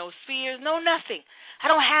sword, no spears, no nothing. I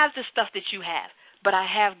don't have the stuff that you have, but I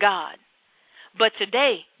have God. But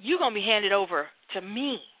today, you're going to be handed over to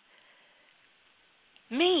me.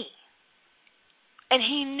 Me. And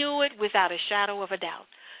he knew it without a shadow of a doubt.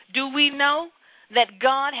 Do we know that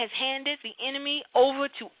God has handed the enemy over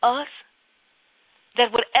to us?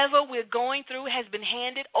 That whatever we're going through has been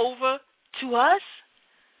handed over to us?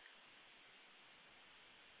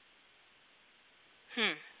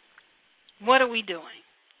 What are we doing?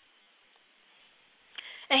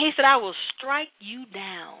 And he said, I will strike you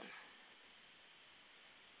down.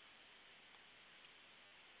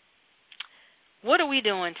 What are we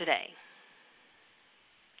doing today?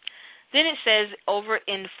 Then it says over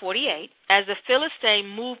in 48, as the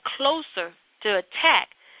Philistine moved closer to attack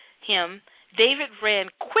him, David ran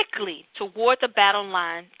quickly toward the battle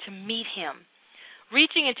line to meet him.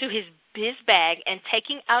 Reaching into his bag and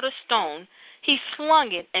taking out a stone, he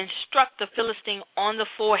slung it and struck the Philistine on the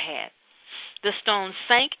forehead. The stone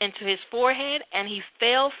sank into his forehead, and he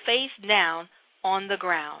fell face down on the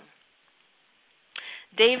ground.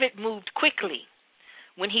 David moved quickly.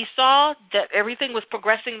 When he saw that everything was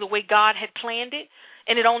progressing the way God had planned it,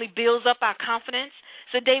 and it only builds up our confidence,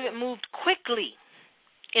 so David moved quickly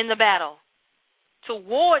in the battle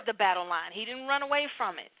toward the battle line. He didn't run away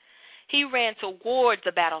from it. He ran toward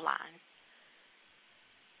the battle line.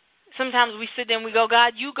 Sometimes we sit there and we go,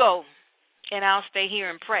 God, you go, and I'll stay here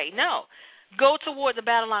and pray. No, go toward the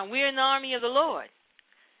battle line. We're in the army of the Lord.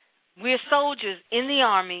 We're soldiers in the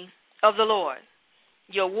army of the Lord.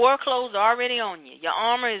 Your war clothes are already on you. Your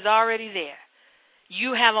armor is already there.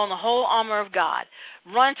 You have on the whole armor of God.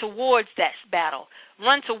 Run towards that battle.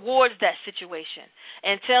 Run towards that situation.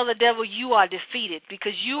 And tell the devil you are defeated,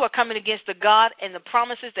 because you are coming against the God and the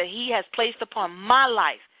promises that he has placed upon my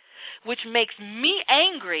life, which makes me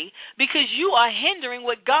angry because you are hindering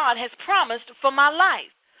what God has promised for my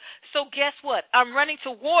life. So guess what? I'm running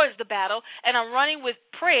towards the battle, and I'm running with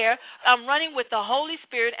prayer. I'm running with the Holy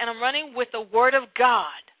Spirit, and I'm running with the Word of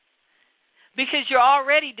God, because you're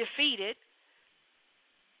already defeated.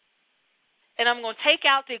 And I'm going to take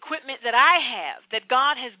out the equipment that I have, that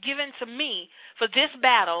God has given to me for this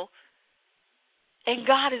battle, and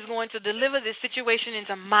God is going to deliver this situation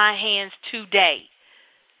into my hands today.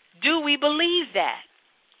 Do we believe that?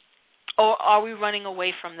 Or are we running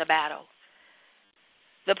away from the battle?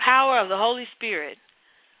 The power of the Holy Spirit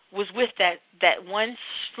was with that one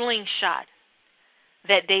slingshot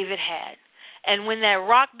that David had. And when that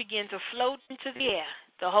rock began to float into the air,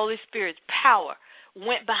 the Holy Spirit's power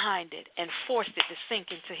went behind it and forced it to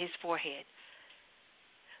sink into his forehead.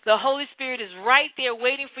 The Holy Spirit is right there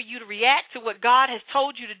waiting for you to react to what God has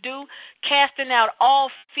told you to do, casting out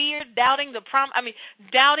all fear, doubting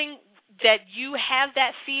doubting that you have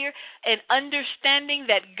that fear, and understanding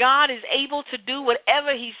that God is able to do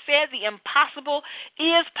whatever he said. The impossible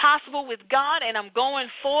is possible with God, and I'm going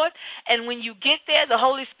forth. And when you get there, the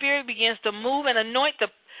Holy Spirit begins to move and anoint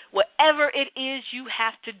whatever it is you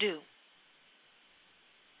have to do.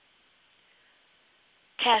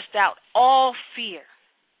 Cast out all fear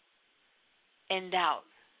and doubt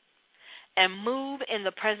and move in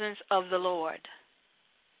the presence of the Lord.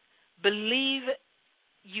 Believe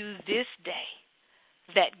you this day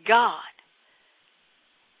that God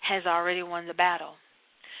has already won the battle.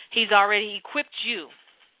 He's already equipped you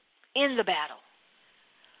in the battle.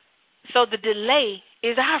 So the delay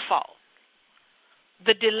is our fault.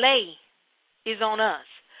 The delay is on us.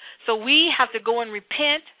 So we have to go and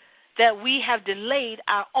repent that we have delayed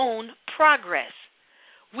our own progress.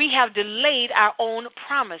 We have delayed our own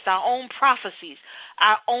promise, our own prophecies,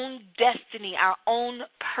 our own destiny, our own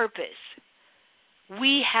purpose.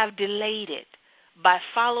 We have delayed it by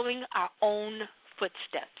following our own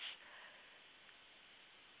footsteps.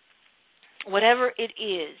 Whatever it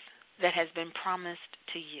is that has been promised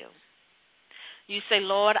to you. You say,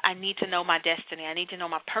 Lord, I need to know my destiny. I need to know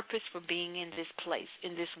my purpose for being in this place,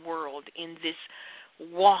 in this world, in this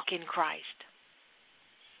walk in Christ.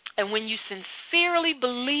 And when you sincerely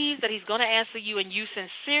believe that he's going to answer you, and you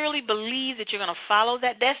sincerely believe that you're going to follow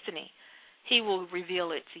that destiny, he will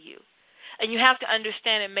reveal it to you. And you have to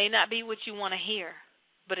understand it may not be what you want to hear,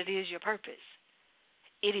 but it is your purpose.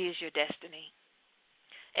 It is your destiny.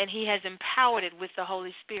 And he has empowered it with the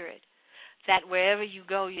Holy Spirit, that wherever you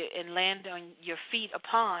go and land on your feet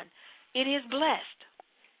upon, it is blessed.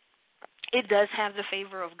 It does have the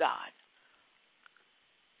favor of God.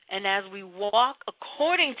 And as we walk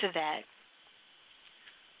according to that,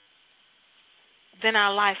 then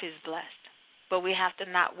our life is blessed. But we have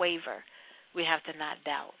to not waver. We have to not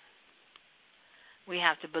doubt. We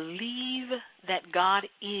have to believe that God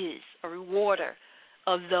is a rewarder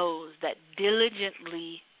of those that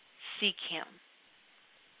diligently seek him.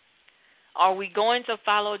 Are we going to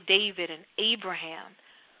follow David and Abraham?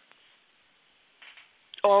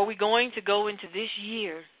 Or are we going to go into this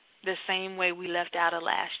year the same way we left out of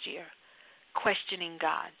last year, questioning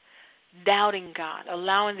God, doubting God,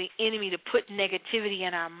 allowing the enemy to put negativity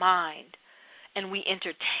in our mind, and we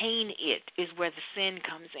entertain it is where the sin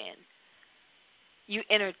comes in. You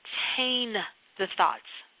entertain the thoughts.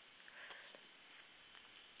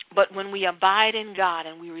 But when we abide in God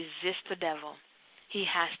and we resist the devil, he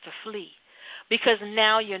has to flee. Because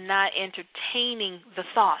now you're not entertaining the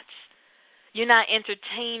thoughts. You're not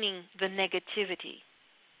entertaining the negativity.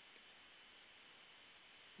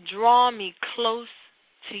 Draw me close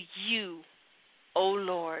to you, O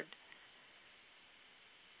Lord.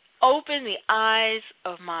 Open the eyes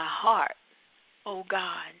of my heart, O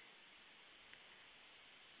God.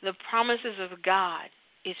 The promises of God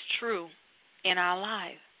is true in our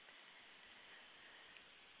life.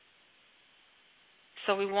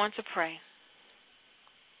 So we want to pray.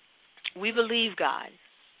 We believe God.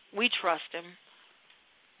 We trust him.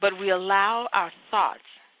 But we allow our thoughts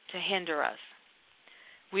to hinder us.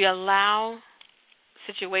 We allow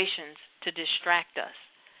situations to distract us.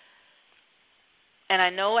 And I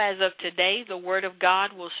know as of today, the word of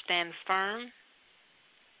God will stand firm,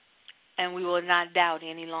 and we will not doubt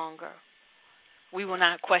any longer. We will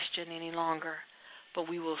not question any longer, but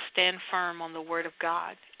we will stand firm on the word of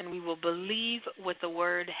God, and we will believe what the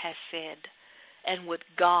word has said and what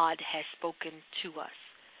God has spoken to us.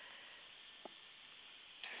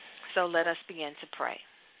 So let us begin to pray.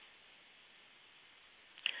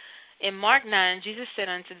 In Mark 9, Jesus said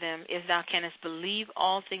unto them, If thou canst believe,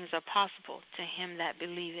 all things are possible to him that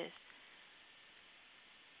believeth.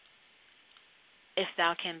 If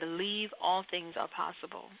thou can believe, all things are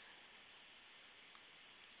possible.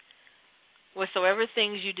 Whatsoever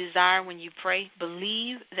things you desire when you pray,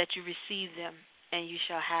 believe that you receive them, and you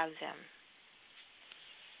shall have them.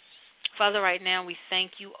 Father, right now we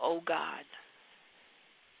thank you, O God.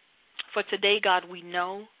 For today, God, we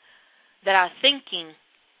know that our thinking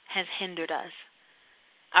has hindered us.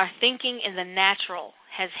 Our thinking in the natural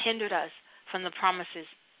has hindered us from the promises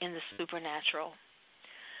in the supernatural.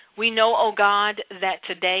 We know, O God, that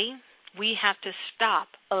today we have to stop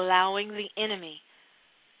allowing the enemy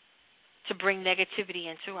to bring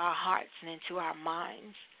negativity into our hearts and into our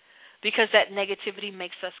minds, because that negativity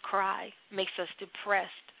makes us cry, makes us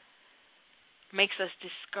depressed, makes us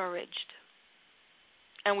discouraged.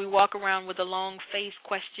 And we walk around with a long face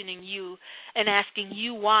questioning you and asking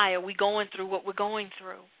you why are we going through what we're going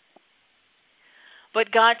through.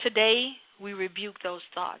 But God, today we rebuke those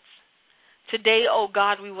thoughts. Today, oh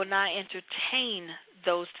God, we will not entertain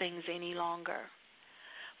those things any longer.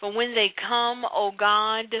 But when they come, oh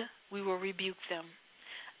God, we will rebuke them.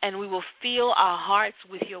 And we will fill our hearts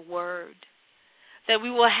with your word. That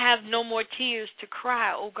we will have no more tears to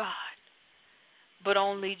cry, oh God, but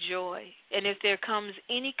only joy. And if there comes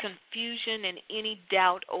any confusion and any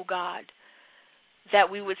doubt, oh God, that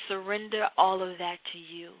we would surrender all of that to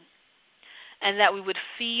you. And that we would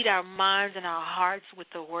feed our minds and our hearts with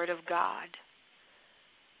the word of God.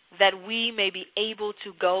 That we may be able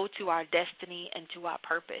to go to our destiny and to our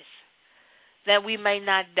purpose. That we may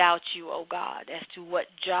not doubt you, oh God, as to what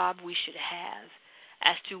job we should have,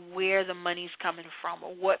 as to where the money's coming from,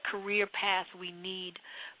 or what career path we need,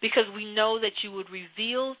 because we know that you would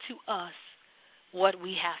reveal to us what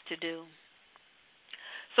we have to do.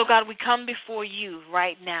 So, God, we come before you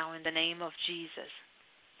right now in the name of Jesus,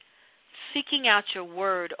 seeking out your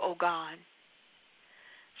word, oh God,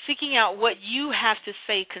 seeking out what you have to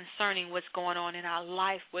say concerning what's going on in our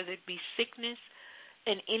life, whether it be sickness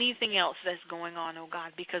and anything else that's going on, oh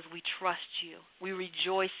God, because we trust you. We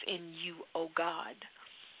rejoice in you, oh God.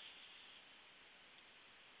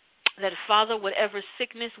 That, Father, whatever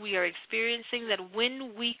sickness we are experiencing, that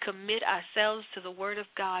when we commit ourselves to the word of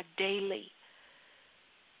God daily,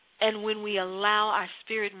 and when we allow our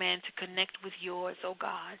spirit man to connect with yours, oh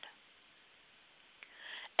God,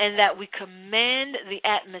 and that we command the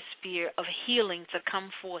atmosphere of healing to come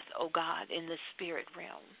forth, oh God, in the spirit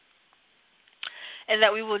realm. and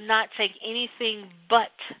that we will not take anything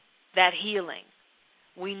but that healing.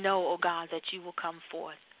 We know, oh God, that you will come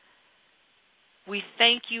forth. We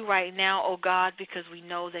thank you right now, oh God, because we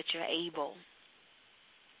know that you're able.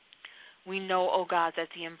 We know, oh God, that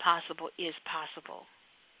the impossible is possible.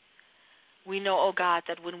 We know, oh God,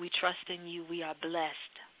 that when we trust in you, we are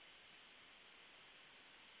blessed.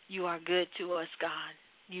 You are good to us, God.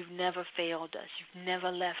 You've never failed us. You've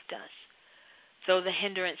never left us. Though the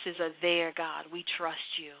hindrances are there, God, we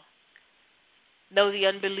trust you. Though the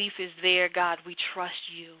unbelief is there, God, we trust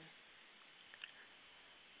you.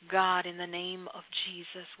 God, in the name of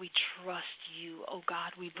Jesus, we trust you, oh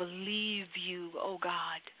God. We believe you, oh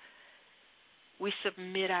God. We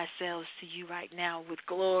submit ourselves to you right now with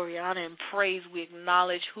glory, honor, and praise. We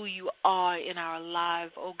acknowledge who you are in our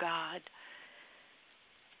life, oh God.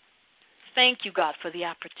 Thank you, God, for the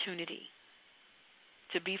opportunity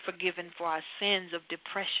to be forgiven for our sins of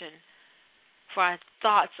depression, for our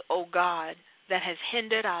thoughts, oh God, that has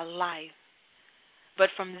hindered our life. But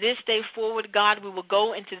from this day forward, God, we will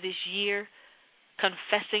go into this year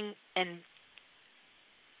confessing and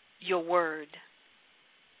your word.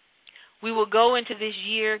 We will go into this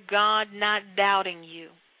year, God, not doubting you,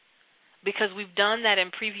 because we've done that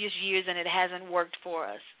in previous years and it hasn't worked for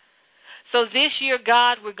us. So this year,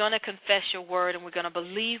 God, we're going to confess your word and we're going to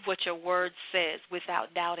believe what your word says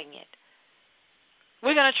without doubting it.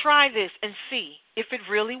 We're going to try this and see if it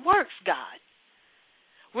really works, God.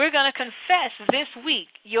 We're going to confess this week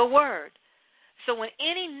your word. So when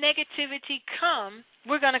any negativity comes,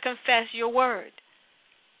 we're going to confess your word.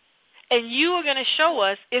 And you are going to show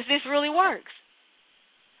us if this really works.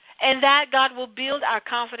 And that, God, will build our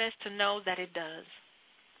confidence to know that it does.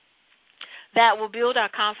 That will build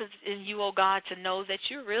our confidence in you, oh God, to know that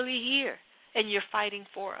you're really here and you're fighting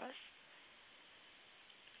for us.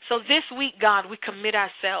 So this week, God, we commit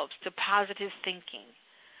ourselves to positive thinking.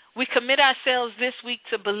 We commit ourselves this week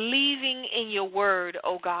to believing in your word,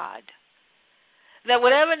 oh God. That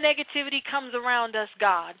whatever negativity comes around us,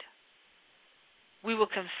 God, we will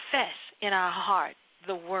confess in our heart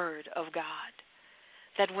the word of God.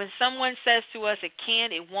 That when someone says to us it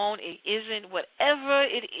can't, it won't, it isn't, whatever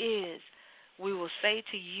it is, we will say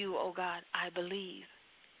to you, oh God, I believe.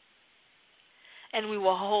 And we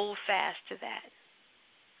will hold fast to that.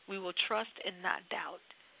 We will trust and not doubt.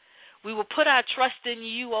 We will put our trust in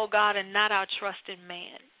you, oh God, and not our trust in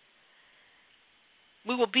man.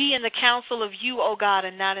 We will be in the counsel of you, oh God,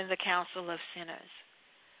 and not in the counsel of sinners.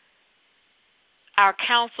 Our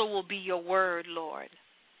counsel will be your word, Lord.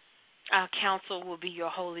 Our counsel will be your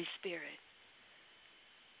Holy Spirit.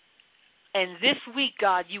 And this week,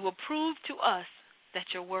 God, you will prove to us that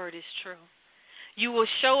your word is true. You will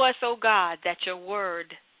show us, oh God, that your word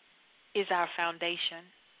is our foundation.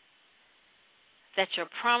 That your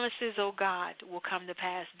promises, oh God, will come to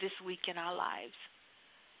pass this week in our lives.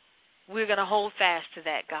 We're going to hold fast to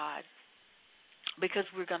that, God, because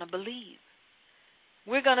we're going to believe.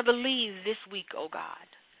 We're going to believe this week, oh God.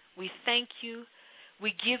 We thank you.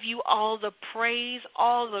 We give you all the praise,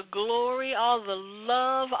 all the glory, all the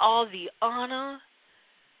love, all the honor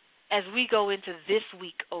as we go into this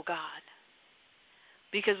week, oh God,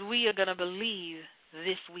 because we are going to believe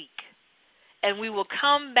this week. And we will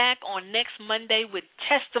come back on next Monday with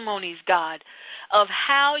testimonies, God, of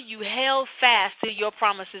how you held fast to your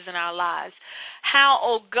promises in our lives. How,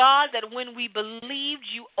 oh God, that when we believed,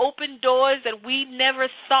 you opened doors that we never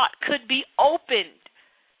thought could be opened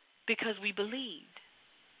because we believed.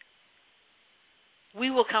 We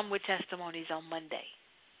will come with testimonies on Monday,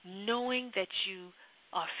 knowing that you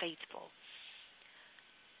are faithful.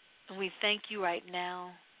 And we thank you right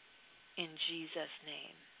now in Jesus'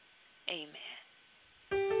 name. Amen.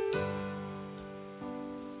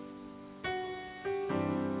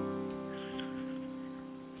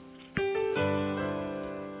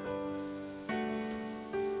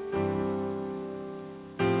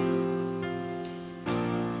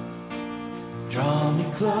 Draw me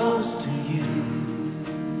close to you.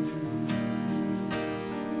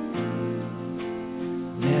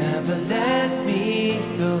 Never let me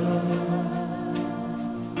go.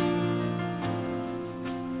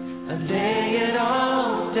 I lay it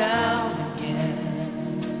all down again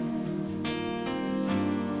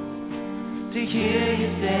to hear you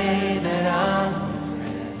say that I'm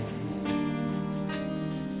afraid.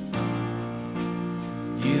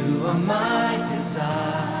 You are my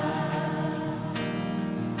desire.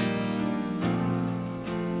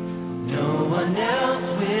 No one else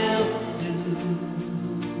will do.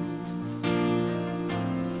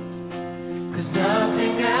 'Cause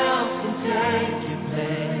nothing else can take your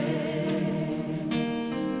place.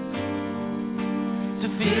 to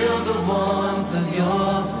feel the warmth of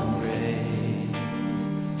your